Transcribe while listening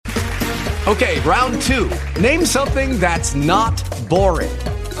Okay, round two. Name something that's not boring.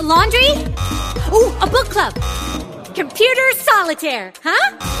 A laundry? Ooh, a book club. Computer solitaire,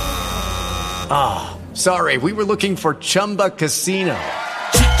 huh? Ah, sorry, we were looking for Chumba Casino.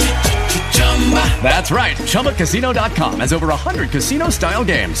 That's right, ChumbaCasino.com has over 100 casino-style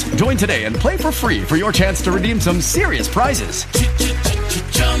games. Join today and play for free for your chance to redeem some serious prizes.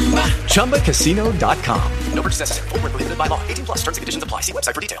 ChumbaCasino.com. No purchase necessary. Void where prohibited by law. 18 plus. Terms and conditions apply. See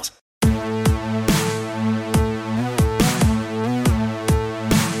website for details.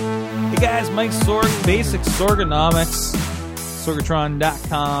 Hey guys, Mike Sorg, Basic Sorganomics,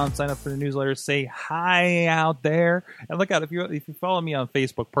 Sorgatron.com. Sign up for the newsletter. Say hi out there. And look out, if you follow me on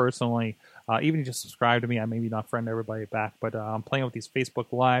Facebook personally, even if you just subscribe to me, I maybe not friend everybody back, but I'm playing with these Facebook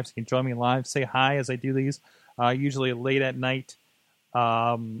Lives. You can join me live. Say hi as I do these, usually late at night,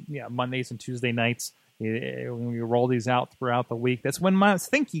 Mondays and Tuesday nights. When we roll these out throughout the week, that's when my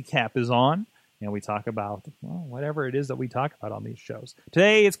thinky cap is on. And we talk about, whatever it is that we talk about on these shows.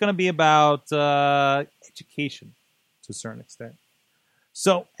 Today, it's going to be about education to a certain extent.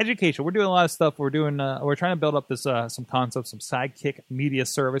 So, education. We're doing a lot of stuff. We're trying to build up this some concepts, some Sidekick media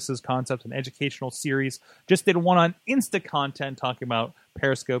services concepts, an educational series. Just did one on Insta content talking about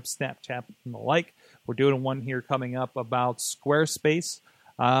Periscope, Snapchat, and the like. We're doing one here coming up about Squarespace.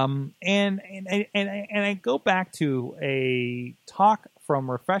 And I go back to a talk from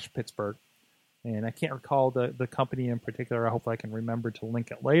Refresh Pittsburgh. And I can't recall the company in particular. Hopefully I can remember to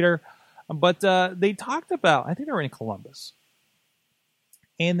link it later. But they talked about, I think they were in Columbus.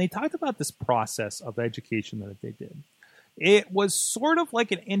 And they talked about this process of education that they did. It was sort of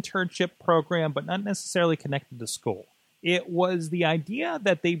like an internship program, but not necessarily connected to school. It was the idea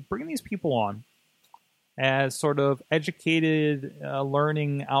that they bring these people on as sort of educated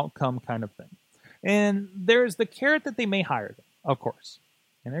learning outcome kind of thing. And there's the carrot that they may hire them, of course.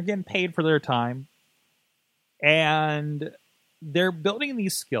 And they're getting paid for their time. And they're building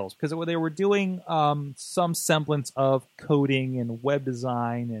these skills because they were doing some semblance of coding and web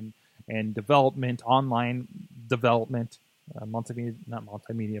design and development, online development, multimedia, not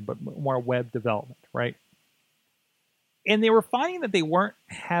multimedia, but more web development, right? And they were finding that they weren't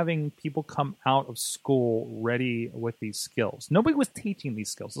having people come out of school ready with these skills. Nobody was teaching these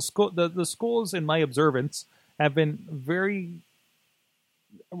skills. The schools, in my observance, have been very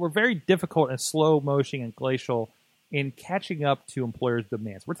difficult and slow motion and glacial in catching up to employers'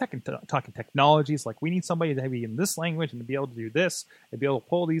 demands. We're talking technologies, like we need somebody to be in this language and to be able to do this and be able to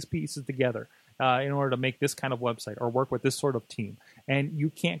pull these pieces together in order to make this kind of website or work with this sort of team. And you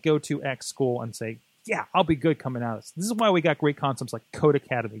can't go to X school and say, yeah, I'll be good coming out of this. This is why we got great concepts like Code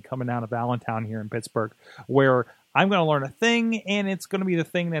Academy coming out of Allentown here in Pittsburgh, where I'm going to learn a thing, and it's going to be the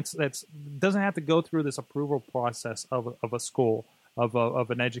thing that's doesn't have to go through this approval process of a school,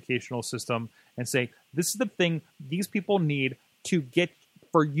 of an educational system, and say, this is the thing these people need to get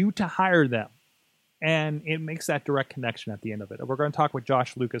for you to hire them. And it makes that direct connection at the end of it. We're going to talk with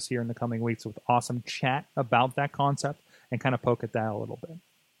Josh Lucas here in the coming weeks with awesome chat about that concept and kind of poke at that a little bit.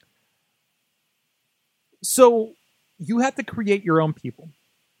 So you have to create your own people.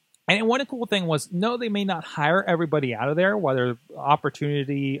 And one cool thing was, no, they may not hire everybody out of there, whether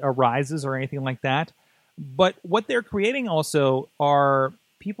opportunity arises or anything like that. But what they're creating also are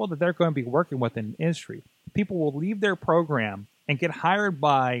people that they're going to be working with in the industry. People will leave their program and get hired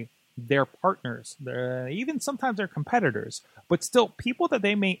by their partners, even sometimes their competitors, but still people that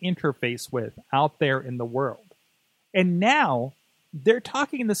they may interface with out there in the world. And now they're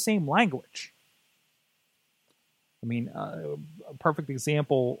talking the same language. I mean, a perfect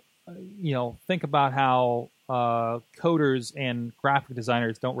example, think about how coders and graphic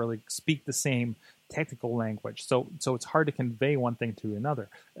designers don't really speak the same technical language. So it's hard to convey one thing to another.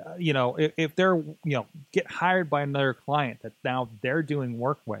 If they're, get hired by another client that now they're doing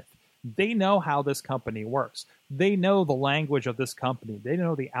work with, they know how this company works. They know the language of this company. They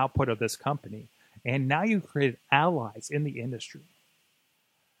know the output of this company. And now you create allies in the industry.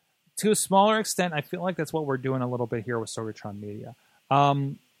 To a smaller extent, I feel like that's what we're doing a little bit here with Sorgatron Media.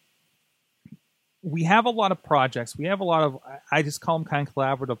 We have a lot of projects. We have a lot of, I just call them kind of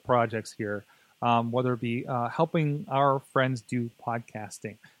collaborative projects here, whether it be helping our friends do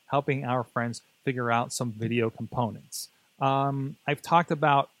podcasting, helping our friends figure out some video components. I've talked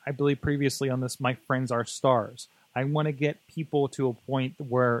about, I believe previously on this, My Friends Are Stars. I want to get people to a point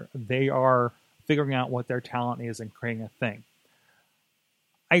where they are figuring out what their talent is and creating a thing.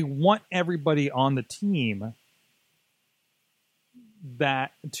 I want everybody on the team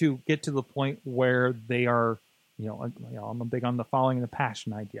that to get to the point where they are, I'm big on the following the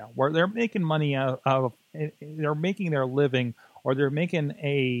passion idea, where they're making money out of, they're making their living, or they're making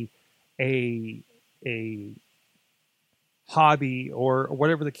a a hobby or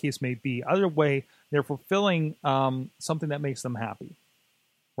whatever the case may be. Either way, they're fulfilling something that makes them happy,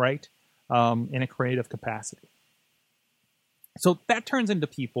 right? In a creative capacity. So that turns into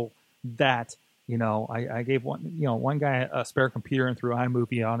people that, I gave one guy a spare computer and threw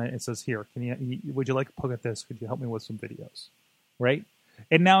iMovie on it. It says, here, would you like to poke at this? Could you help me with some videos? Right?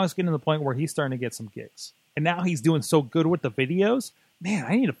 And now it's getting to the point where he's starting to get some gigs. And now he's doing so good with the videos. Man,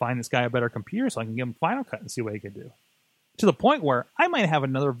 I need to find this guy a better computer so I can give him Final Cut and see what he can do. To the point where I might have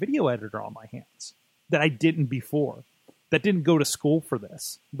another video editor on my hands that I didn't before, that didn't go to school for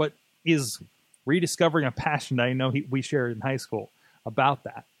this, but is rediscovering a passion that I know we shared in high school about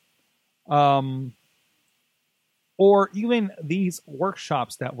that. Or even these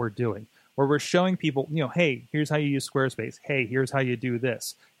workshops that we're doing, where we're showing people, hey, here's how you use Squarespace. Hey, here's how you do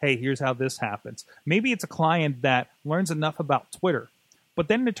this. Hey, here's how this happens. Maybe it's a client that learns enough about Twitter, but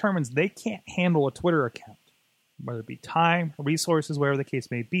then determines they can't handle a Twitter account, whether it be time, resources, whatever the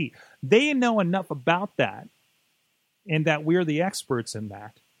case may be. They know enough about that, and that we're the experts in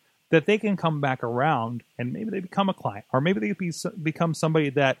that they can come back around and maybe they become a client, or maybe they become somebody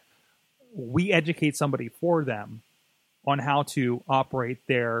that we educate somebody for them on how to operate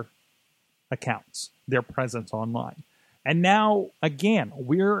their accounts, their presence online. And now, again,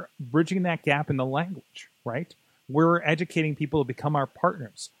 we're bridging that gap in the language, right? We're educating people to become our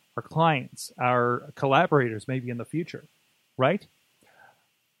partners, our clients, our collaborators, maybe in the future, right?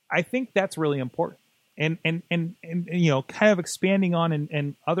 I think that's really important. And kind of expanding on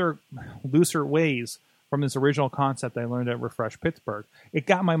in other looser ways from this original concept I learned at Refresh Pittsburgh, it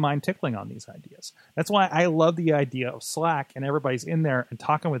got my mind tickling on these ideas. That's why I love the idea of Slack and everybody's in there and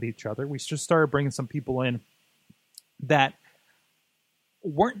talking with each other. We just started bringing some people in that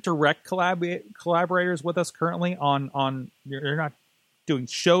weren't direct collaborators with us currently on they're not doing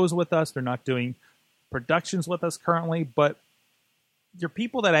shows with us, they're not doing productions with us currently, but they're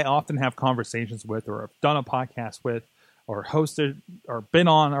people that I often have conversations with, or have done a podcast with, or hosted, or been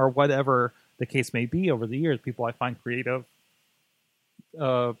on, or whatever the case may be over the years. People I find creative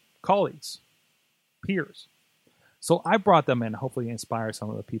colleagues, peers. So I brought them in, hopefully inspire some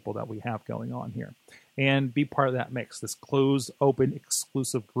of the people that we have going on here, and be part of that mix, this closed, open,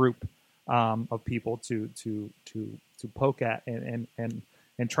 exclusive group of people to poke at and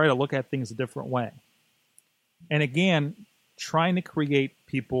try to look at things a different way. And again, trying to create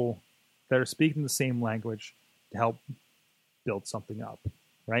people that are speaking the same language to help build something up,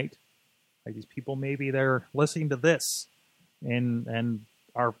 right? Like these people, maybe they're listening to this and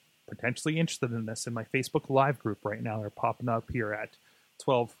are potentially interested in this. In my Facebook Live group right now, they're popping up here at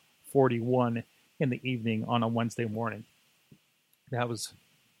 12:41 in the evening on a Wednesday morning. That was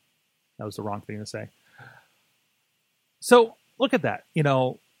the wrong thing to say. So look at that.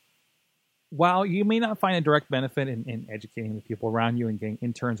 While you may not find a direct benefit in educating the people around you and getting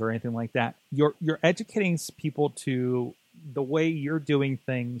interns or anything like that, you're educating people to the way you're doing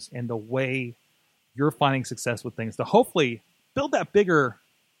things and the way you're finding success with things to hopefully build that bigger,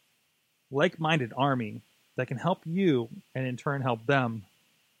 like-minded army that can help you and in turn help them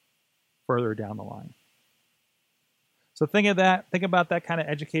further down the line. So think about that kind of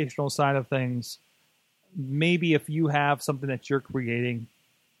educational side of things. Maybe if you have something that you're creating,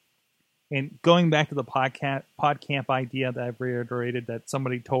 and going back to the PodCamp idea that I've reiterated that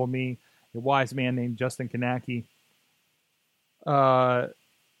somebody told me, a wise man named Justin Kanacki,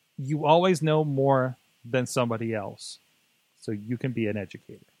 you always know more than somebody else, so you can be an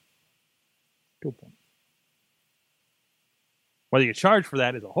educator. To a point. Whether you charge for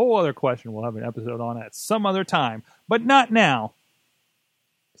that is a whole other question. We'll have an episode on at some other time, but not now,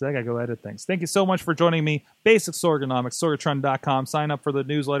 because I got to go edit things. Thank you so much for joining me. Basic Sorganomics, Sorgatron.com. Sign up for the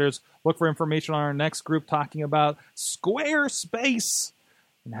newsletters. Look for information on our next group talking about Squarespace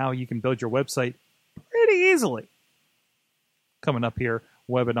and how you can build your website pretty easily. Coming up here,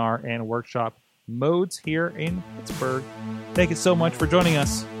 webinar and workshop modes here in Pittsburgh. Thank you so much for joining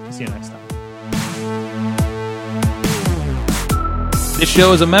us. See you next time. This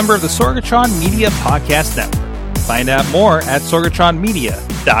show is a member of the Sorgatron Media Podcast Network. Find out more at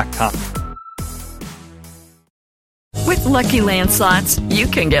sorgatronmedia.com. With Lucky Land Slots, you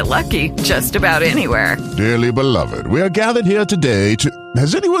can get lucky just about anywhere. Dearly beloved, we are gathered here today to...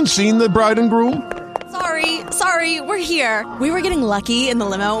 Has anyone seen the bride and groom? Sorry, we're here. We were getting lucky in the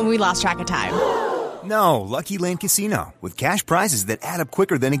limo and we lost track of time. No, Lucky Land Casino, with cash prizes that add up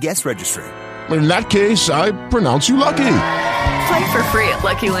quicker than a guest registry. In that case, I pronounce you lucky. Play for free at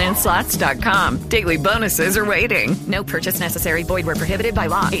LuckyLandSlots.com. Daily bonuses are waiting. No purchase necessary. Void where prohibited by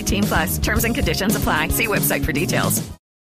law. 18+. Terms and conditions apply. See website for details.